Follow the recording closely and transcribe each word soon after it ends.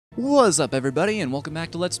What's up, everybody, and welcome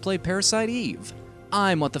back to Let's Play Parasite Eve.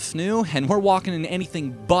 I'm Whatthefnu, and we're walking in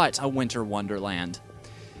anything but a winter wonderland.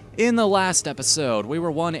 In the last episode, we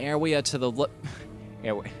were one area to the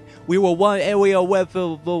we were one area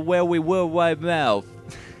where we were right now.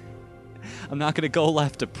 I'm not gonna go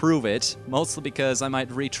left to prove it, mostly because I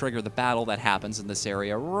might re-trigger the battle that happens in this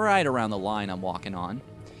area right around the line I'm walking on.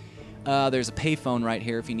 There's a payphone right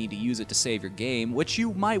here if you need to use it to save your game, which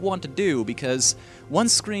you might want to do because one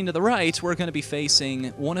screen to the right, we're going to be facing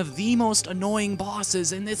one of the most annoying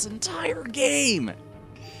bosses in this entire game.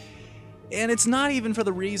 And it's not even for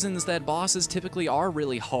the reasons that bosses typically are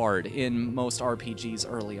really hard in most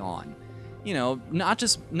RPGs early on. You know, not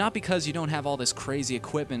because you don't have all this crazy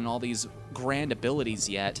equipment and all these grand abilities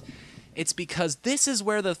yet. It's because this is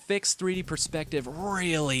where the fixed 3D perspective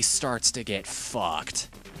really starts to get fucked.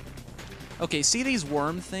 Okay, see these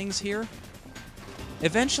worm things here?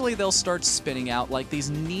 Eventually they'll start spitting out like these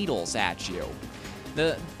needles at you.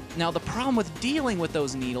 Now the problem with dealing with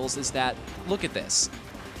those needles is that, look at this.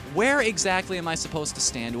 Where exactly am I supposed to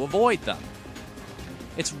stand to avoid them?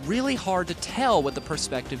 It's really hard to tell with the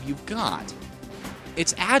perspective you've got.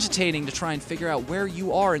 It's agitating to try and figure out where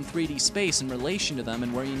you are in 3D space in relation to them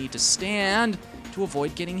and where you need to stand to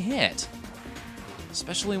avoid getting hit.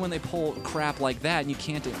 Especially when they pull crap like that and you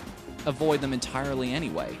can't avoid them entirely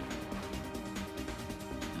anyway.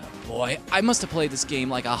 Oh boy, I must have played this game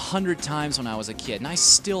like 100 times when I was a kid, and I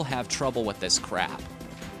still have trouble with this crap.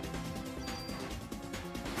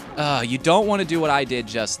 You don't want to do what I did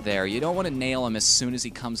just there. You don't want to nail him as soon as he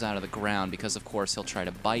comes out of the ground, because of course he'll try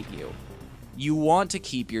to bite you. You want to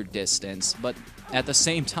keep your distance, but at the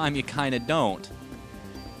same time you kind of don't.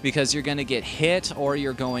 Because you're going to get hit, or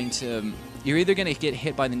you're either going to get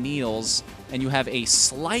hit by the needles and you have a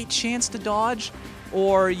slight chance to dodge,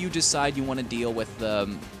 or you decide you want to deal with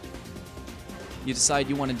the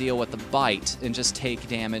bite and just take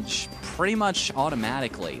damage pretty much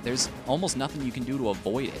automatically. There's almost nothing you can do to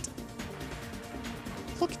avoid it.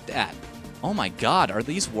 Look at that. Oh my god, are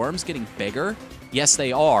these worms getting bigger? Yes,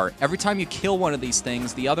 they are. Every time you kill one of these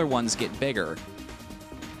things, the other ones get bigger.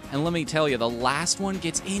 And let me tell you, the last one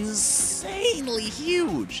gets insanely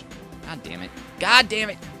huge. God damn it. God damn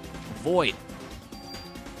it. Avoid.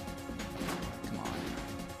 Come on.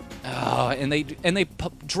 Oh, and they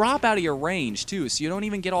drop out of your range too, so you don't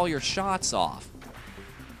even get all your shots off.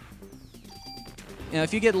 Now,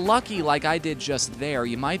 if you get lucky like I did just there,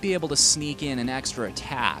 you might be able to sneak in an extra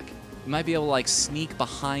attack. You might be able to like sneak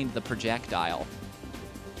behind the projectile.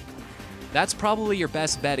 That's probably your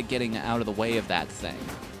best bet at getting out of the way of that thing.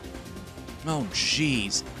 Oh,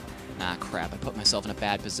 jeez. Ah, crap, I put myself in a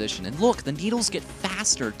bad position. And look, the needles get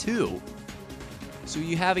faster, too. So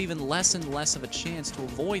you have even less and less of a chance to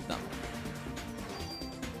avoid them.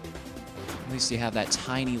 At least you have that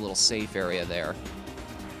tiny little safe area there.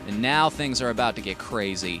 And now things are about to get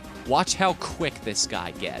crazy. Watch how quick this guy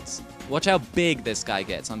gets. Watch how big this guy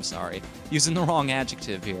gets. I'm sorry. Using the wrong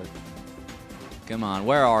adjective here. Come on,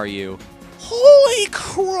 where are you? Holy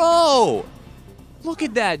crow! Look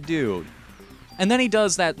at that dude. And then he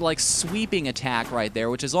does that, like, sweeping attack right there,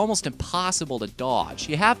 which is almost impossible to dodge.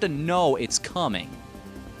 You have to know it's coming.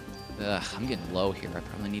 Ugh, I'm getting low here. I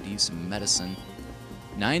probably need to use some medicine.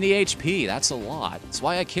 90 HP, that's a lot. That's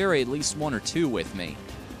why I carry at least 1 or 2 with me.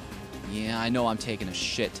 Yeah, I know I'm taking a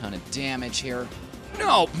shit ton of damage here.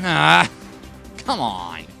 No! Ah, come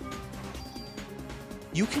on.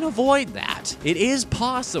 You can avoid that. It is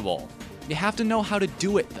possible. You have to know how to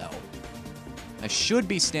do it, though. I should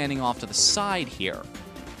be standing off to the side here,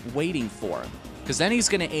 waiting for him. Because then he's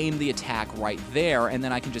going to aim the attack right there, and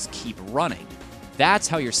then I can just keep running. That's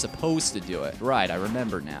how you're supposed to do it. Right, I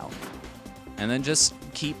remember now. And then just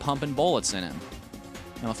keep pumping bullets in him.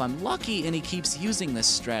 Now, if I'm lucky and he keeps using this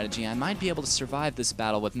strategy, I might be able to survive this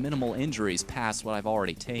battle with minimal injuries past what I've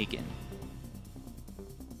already taken.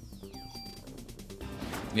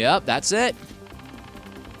 Yep, that's it.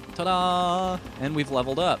 Ta-da! And we've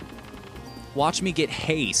leveled up. Watch me get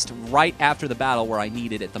haste right after the battle where I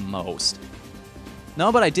needed it the most.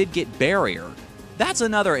 No, but I did get barrier. That's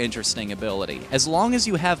another interesting ability. As long as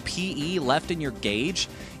you have PE left in your gauge,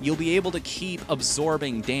 you'll be able to keep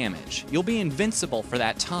absorbing damage. You'll be invincible for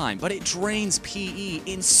that time, but it drains PE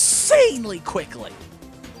insanely quickly.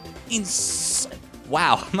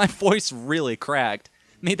 Wow, my voice really cracked.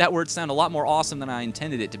 Made that word sound a lot more awesome than I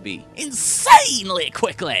intended it to be. Insanely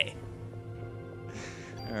quickly!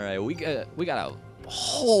 Alright, we got a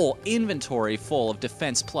whole inventory full of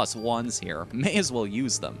defense plus 1s here. May as well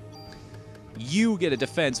use them. You get a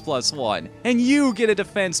defense plus 1, and you get a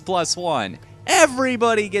defense plus 1.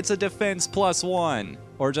 Everybody gets a defense plus 1.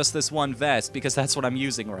 Or just this one vest, because that's what I'm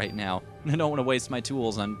using right now. I don't want to waste my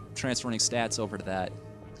tools on transferring stats over to that.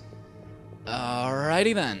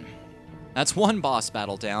 Alrighty then. That's one boss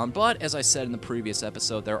battle down, but as I said in the previous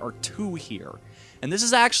episode, there are 2 here. And this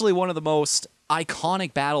is actually one of the most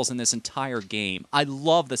iconic battles in this entire game. I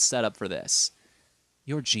love the setup for this.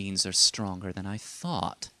 Your genes are stronger than I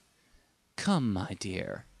thought. Come, my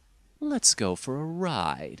dear. Let's go for a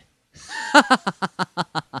ride.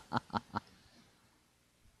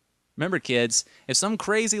 Remember, kids, if some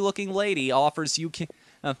crazy-looking lady offers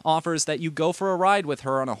that you go for a ride with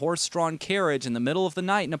her on a horse-drawn carriage in the middle of the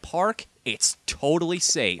night in a park, it's totally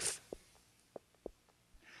safe.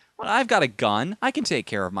 Well, I've got a gun. I can take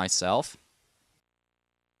care of myself.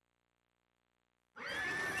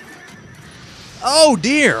 Oh,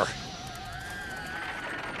 dear!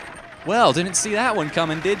 Well, didn't see that one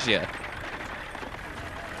coming, did you?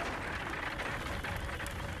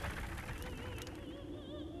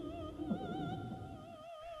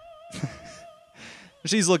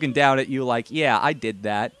 She's looking down at you like, yeah, I did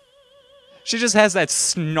that. She just has that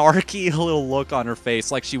snarky little look on her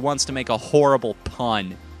face like she wants to make a horrible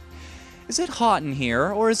pun. Is it hot in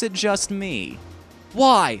here, or is it just me?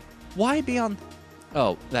 Why? Why be on...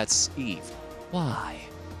 Oh, that's Eve. Why?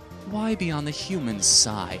 Why be on the human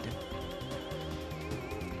side?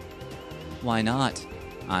 Why not?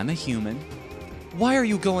 I'm a human. Why are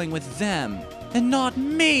you going with them, and not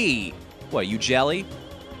me? What, you jelly?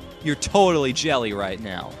 You're totally jelly right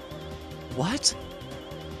now. What?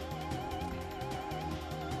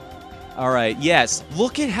 Alright, yes.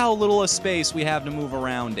 Look at how little a space we have to move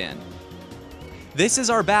around in. This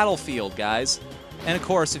is our battlefield, guys. And of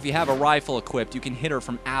course, if you have a rifle equipped, you can hit her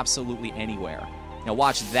from absolutely anywhere. Now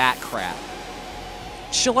watch that crap.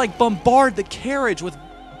 She'll, like, bombard the carriage with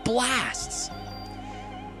blasts.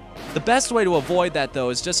 The best way to avoid that,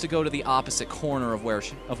 though, is just to go to the opposite corner of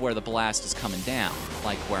where the blast is coming down,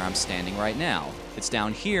 like where I'm standing right now. If it's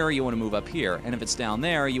down here, you want to move up here, and if it's down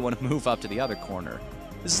there, you want to move up to the other corner.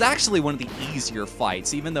 This is actually one of the easier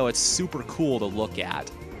fights, even though it's super cool to look at.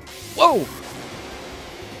 Whoa!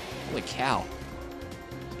 Holy cow.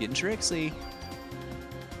 Getting tricksy.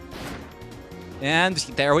 And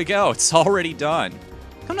there we go, it's already done.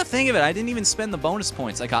 Come to think of it, I didn't even spend the bonus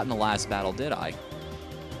points I got in the last battle, did I?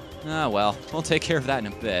 Ah, well, we'll take care of that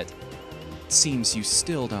in a bit. Seems you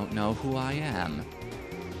still don't know who I am.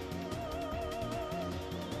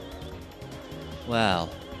 Well,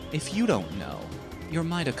 if you don't know, your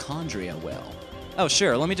mitochondria will. Oh,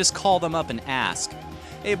 sure, let me just call them up and ask.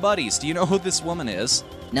 Hey, buddies, do you know who this woman is?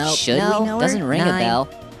 Nope. Should we know her? Doesn't ring a bell.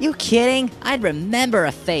 You kidding? I'd remember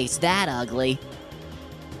a face that ugly.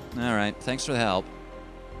 Alright, thanks for the help.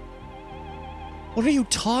 What are you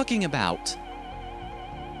talking about?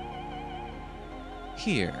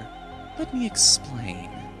 Here, let me explain.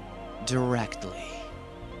 Directly.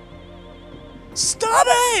 Stop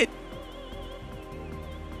it!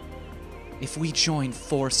 If we join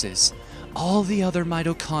forces, all the other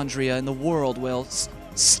mitochondria in the world will...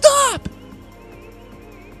 Stop!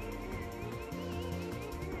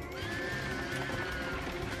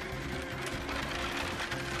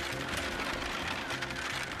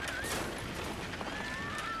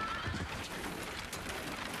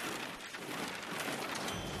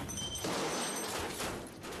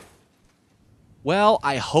 Well,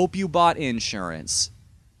 I hope you bought insurance.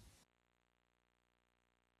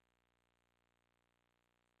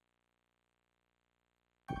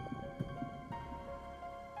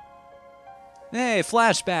 Hey,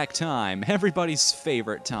 flashback time. Everybody's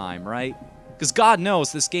favorite time, right? Because God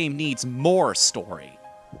knows this game needs more story.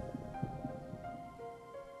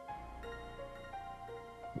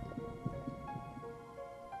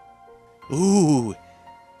 Ooh,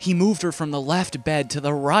 he moved her from the left bed to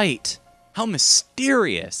the right. How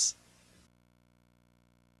mysterious.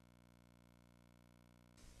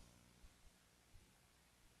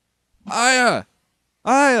 Aya!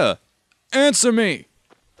 Aya! Answer me!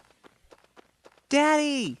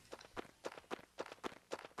 Daddy!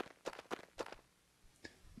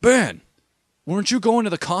 Ben! Weren't you going to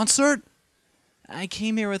the concert? I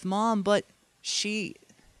came here with Mom, but she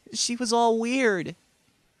was all weird.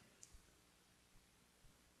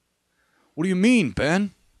 What do you mean,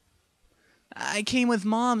 Ben? I came with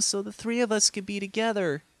Mom so the 3 of us could be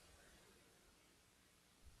together.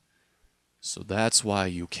 So that's why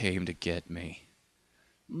you came to get me.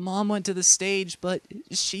 Mom went to the stage, but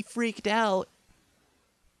she freaked out.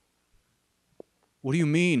 What do you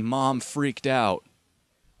mean, Mom freaked out?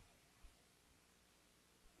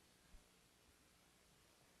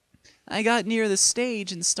 I got near the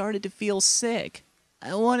stage and started to feel sick.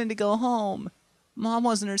 I wanted to go home. Mom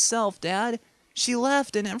wasn't herself, Dad. She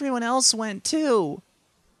left and everyone else went too.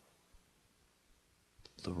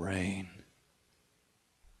 Lorraine.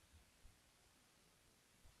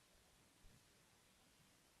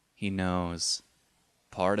 He knows.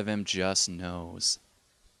 Part of him just knows.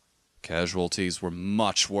 Casualties were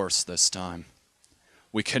much worse this time.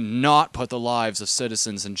 We cannot put the lives of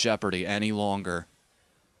citizens in jeopardy any longer.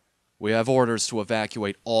 We have orders to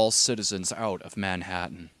evacuate all citizens out of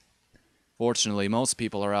Manhattan. Fortunately, most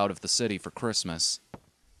people are out of the city for Christmas.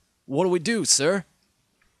 What do we do, sir?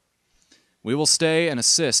 We will stay and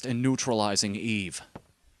assist in neutralizing Eve.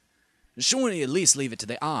 Shouldn't we at least leave it to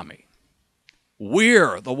the army?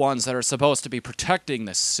 We're the ones that are supposed to be protecting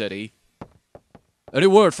this city. Any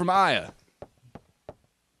word from Aya?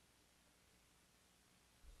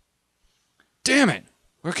 Damn it!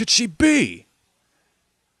 Where could she be?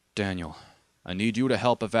 Daniel, I need you to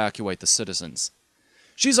help evacuate the citizens.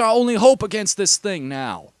 She's our only hope against this thing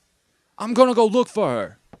now. I'm gonna go look for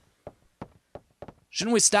her.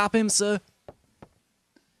 Shouldn't we stop him, sir?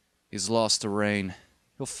 He's lost to Rain.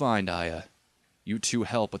 He'll find Aya. You two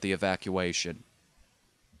help with the evacuation.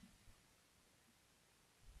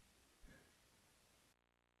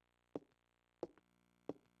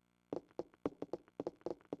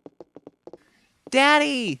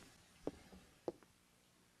 Daddy!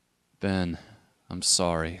 Ben, I'm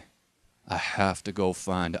sorry. I have to go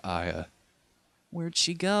find Aya. Where'd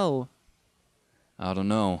she go? I don't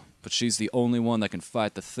know, but she's the only one that can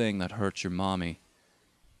fight the thing that hurt your mommy.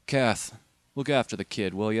 Kath, look after the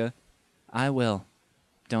kid, will ya? I will.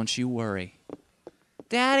 Don't you worry.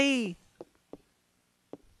 Daddy!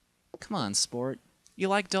 Come on, sport. You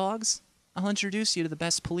like dogs? I'll introduce you to the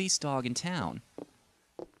best police dog in town.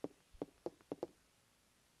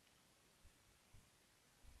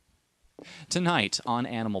 Tonight on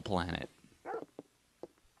Animal Planet.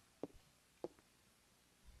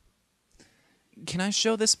 Can I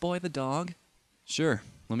show this boy the dog? Sure.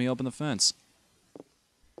 Let me open the fence.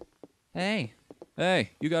 Hey.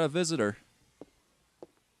 Hey, you got a visitor.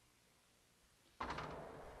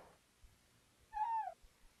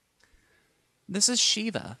 This is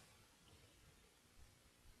Shiva.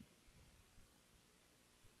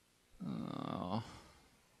 Oh.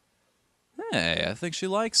 Hey, I think she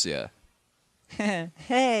likes you.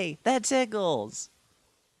 Hey, that tickles.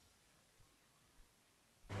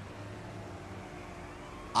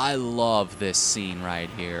 I love this scene right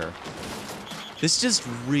here. This just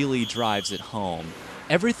really drives it home.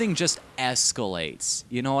 Everything just escalates.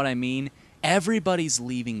 You know what I mean? Everybody's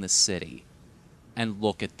leaving the city. And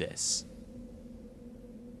look at this.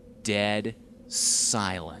 Dead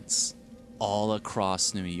silence all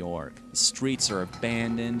across New York. The streets are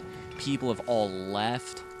abandoned. People have all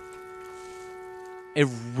left. It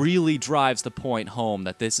really drives the point home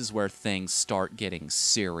that this is where things start getting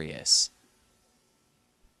serious.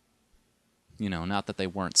 You know, not that they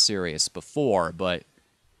weren't serious before, but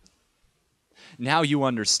now you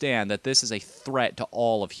understand that this is a threat to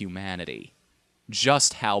all of humanity.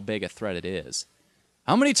 Just how big a threat it is.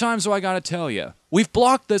 How many times do I gotta tell you? We've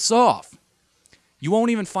blocked this off. You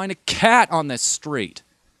won't even find a cat on this street.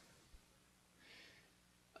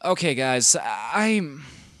 Okay, guys,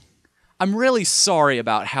 I'm really sorry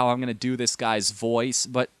about how I'm going to do this guy's voice,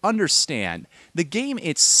 but understand, the game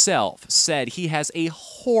itself said he has a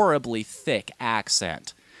horribly thick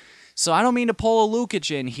accent. So I don't mean to pull a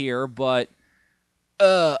Lukic in here, but,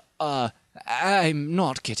 I'm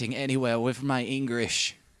not getting anywhere with my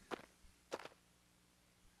English.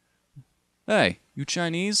 Hey, you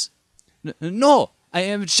Chinese? No, I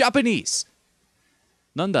am Japanese.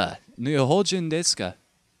 Nanda, Nihonjin desu ka?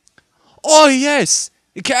 Oh, yes!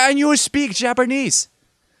 Can you speak Japanese?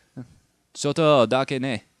 Choto dake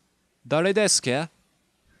ne. Dare desu ka?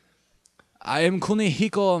 I am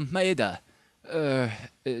Kunihiko Maeda.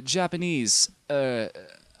 Japanese. Hey,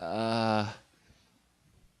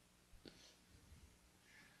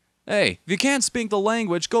 if you can't speak the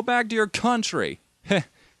language, go back to your country.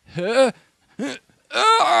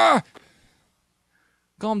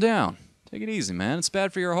 Calm down. Take it easy, man. It's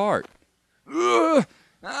bad for your heart.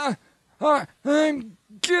 I'm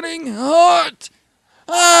getting hot!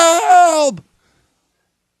 Help!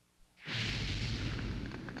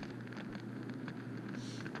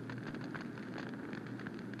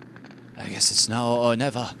 I guess it's now or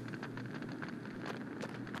never.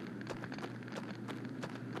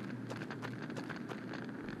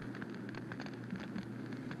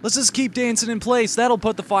 Let's just keep dancing in place. That'll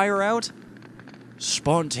put the fire out.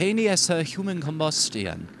 Spontaneous human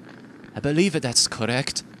combustion. I believe that's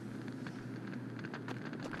correct.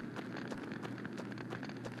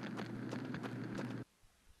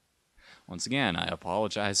 Once again, I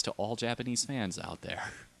apologize to all Japanese fans out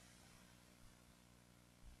there.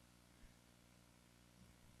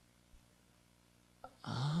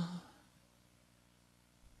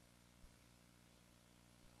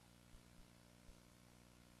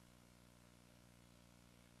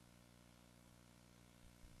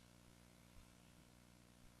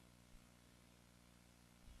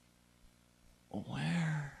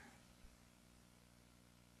 Where?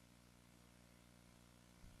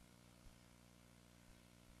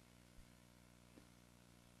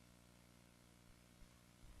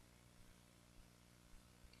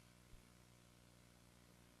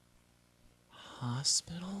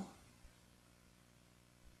 Hospital?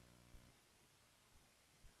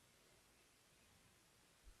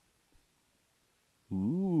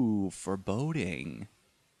 Ooh, foreboding.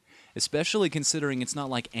 Especially considering it's not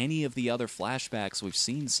like any of the other flashbacks we've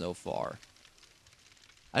seen so far.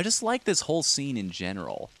 I just like this whole scene in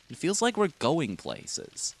general. It feels like we're going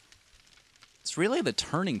places. It's really the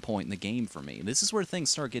turning point in the game for me. This is where things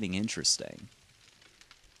start getting interesting.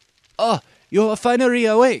 Oh, you're finally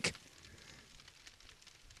awake!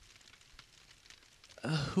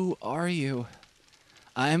 Who are you?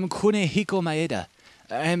 I'm Kunehiko Maeda.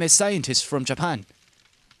 I'm a scientist from Japan.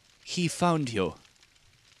 He found you.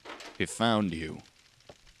 He found you.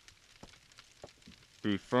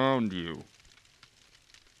 He found you.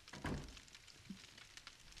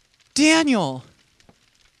 Daniel!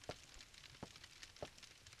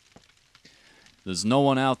 There's no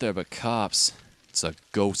one out there but cops. It's a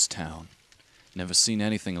ghost town. Never seen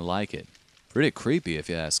anything like it. Pretty creepy if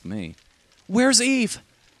you ask me. Where's Eve?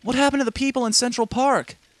 What happened to the people in Central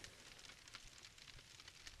Park?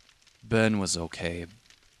 Ben was okay,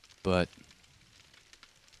 but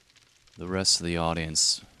the rest of the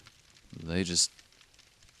audience, they just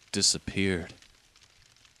disappeared.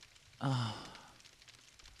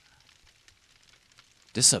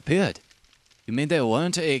 Disappeared? You mean they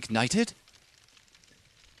weren't ignited?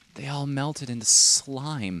 They all melted into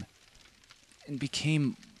slime and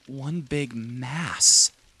became one big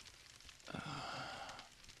mass.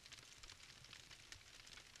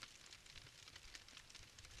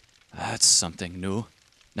 That's something new.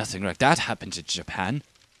 Nothing like that happened in Japan.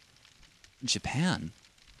 Japan?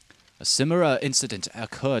 A similar incident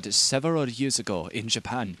occurred several years ago in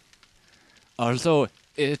Japan. Although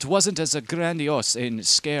it wasn't as grandiose in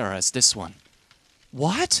scare as this one.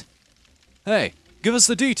 What? Hey, give us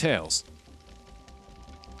the details.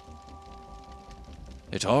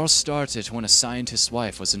 It all started when a scientist's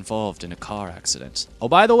wife was involved in a car accident. Oh,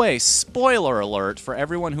 by the way, spoiler alert for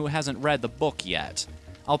everyone who hasn't read the book yet.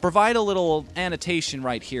 I'll provide a little annotation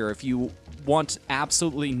right here if you want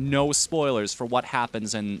absolutely no spoilers for what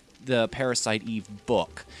happens in the Parasite Eve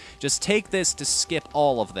book. Just take this to skip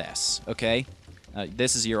all of this, okay?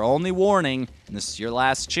 This is your only warning, and this is your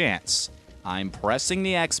last chance. I'm pressing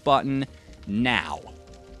the X button now.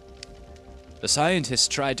 The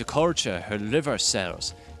scientist tried to culture her liver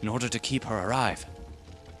cells in order to keep her alive.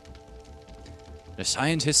 The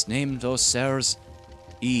scientist named those cells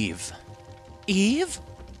Eve. Eve?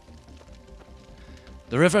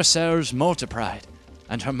 The liver cells multiplied,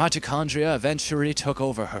 and her mitochondria eventually took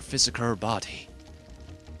over her physical body.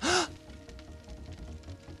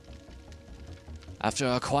 After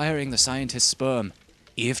acquiring the scientist's sperm,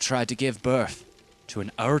 Eve tried to give birth to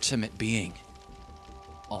an ultimate being.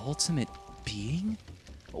 Ultimate being?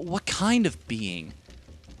 What kind of being?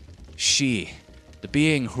 She, the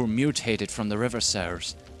being who mutated from the liver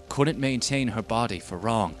cells, couldn't maintain her body for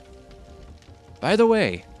long. By the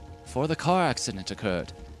way, before the car accident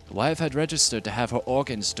occurred, the wife had registered to have her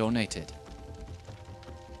organs donated.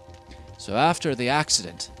 So after the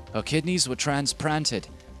accident, her kidneys were transplanted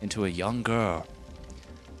into a young girl.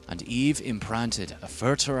 And Eve implanted a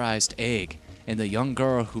fertilized egg in the young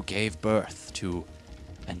girl who gave birth to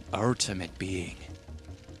an ultimate being.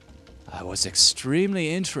 I was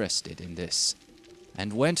extremely interested in this,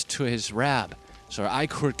 and went to his lab so I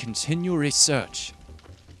could continue research.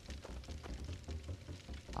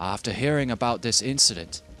 After hearing about this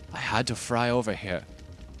incident, I had to fly over here.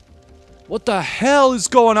 What the hell is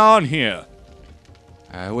going on here?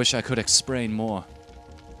 I wish I could explain more.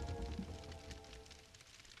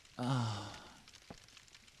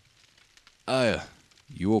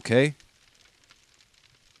 You okay?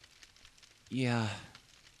 Yeah,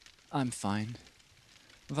 I'm fine.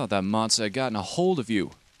 I thought that monster had gotten a hold of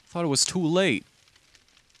you. Thought it was too late.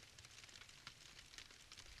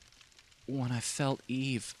 When I felt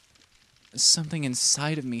Eve, something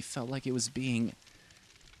inside of me felt like it was being...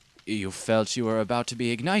 You felt you were about to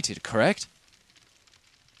be ignited, correct?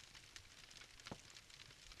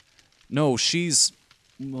 No, she's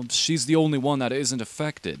Well, she's the only one that isn't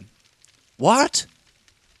affected. What?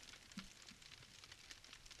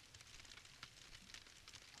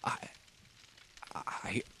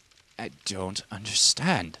 I don't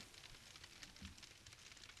understand.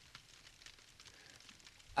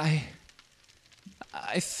 I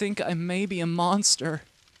think I may be a monster.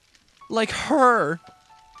 Like her.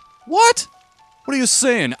 What? What are you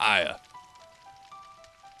saying, Aya?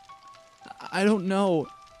 I don't know.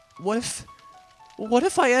 What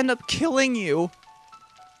if I end up killing you?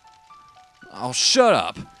 Oh, shut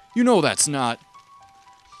up. You know that's not...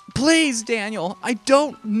 Please, Daniel, I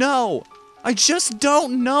don't know. I just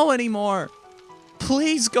don't know anymore.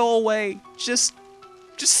 Please go away. Just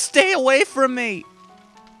stay away from me.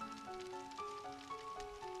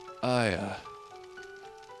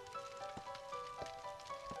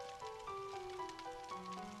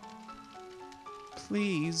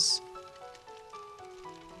 Please.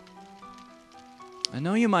 I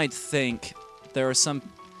know you might think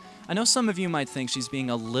I know some of you might think she's being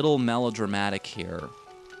a little melodramatic here.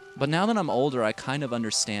 But now that I'm older, I kind of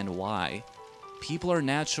understand why. People are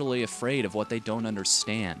naturally afraid of what they don't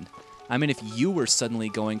understand. I mean, if you were suddenly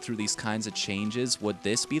going through these kinds of changes, would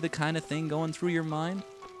this be the kind of thing going through your mind?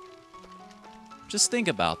 Just think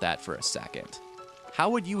about that for a second. How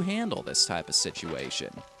would you handle this type of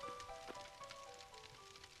situation?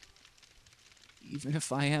 Even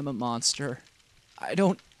if I am a monster, I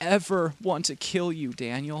don't ever want to kill you,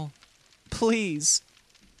 Daniel. Please.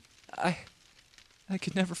 I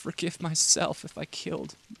could never forgive myself if I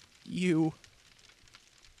killed you.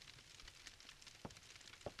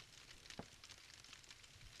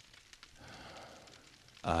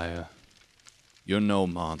 You're no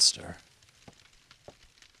monster.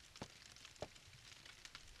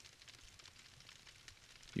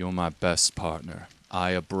 You're my best partner,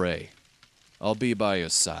 Aya Bray. I'll be by your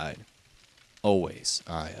side. Always,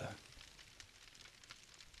 Aya.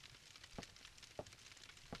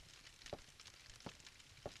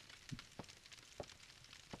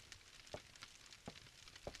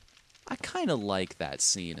 I kind of like that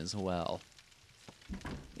scene as well.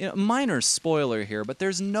 You know, minor spoiler here, but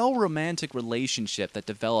there's no romantic relationship that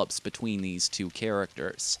develops between these two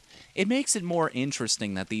characters. It makes it more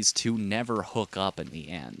interesting that these two never hook up in the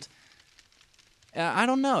end. I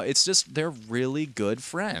don't know, it's just they're really good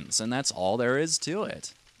friends, and that's all there is to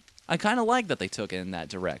it. I kind of like that they took it in that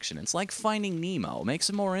direction. It's like Finding Nemo. It makes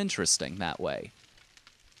it more interesting that way.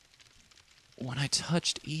 When I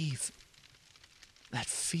touched Eve, that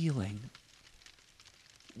feeling...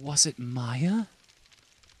 Was it Maya?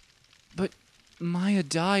 But Maya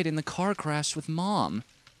died in the car crash with Mom.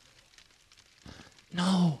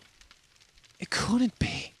 No, it couldn't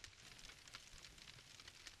be.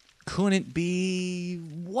 Couldn't be...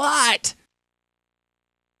 What?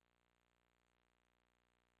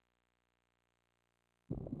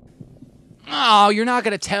 Oh, you're not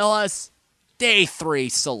gonna tell us? Day 3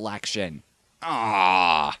 selection.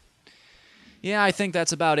 Ah. Yeah, I think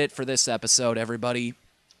that's about it for this episode, everybody.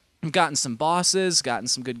 I've gotten some bosses, gotten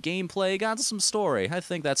some good gameplay, gotten some story. I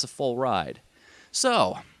think that's a full ride.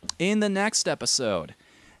 So, in the next episode,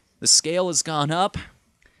 the scale has gone up,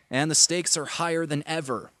 and the stakes are higher than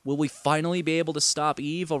ever. Will we finally be able to stop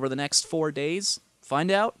Eve over the next 4 days?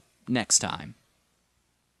 Find out next time.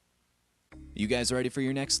 You guys ready for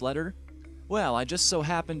your next letter? Well, I just so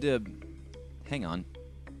happened to... Hang on.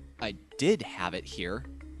 I did have it here.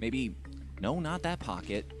 Maybe... No, not that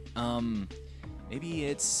pocket. Maybe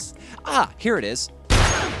it's... Ah, here it is.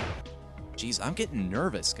 Jeez, I'm getting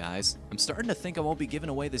nervous, guys. I'm starting to think I won't be giving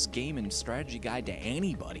away this game and strategy guide to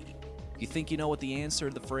anybody. If you think you know what the answer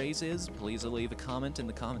to the phrase is, please leave a comment in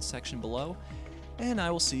the comment section below. And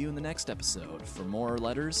I will see you in the next episode for more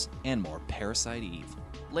letters and more Parasite Eve.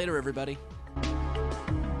 Later, everybody.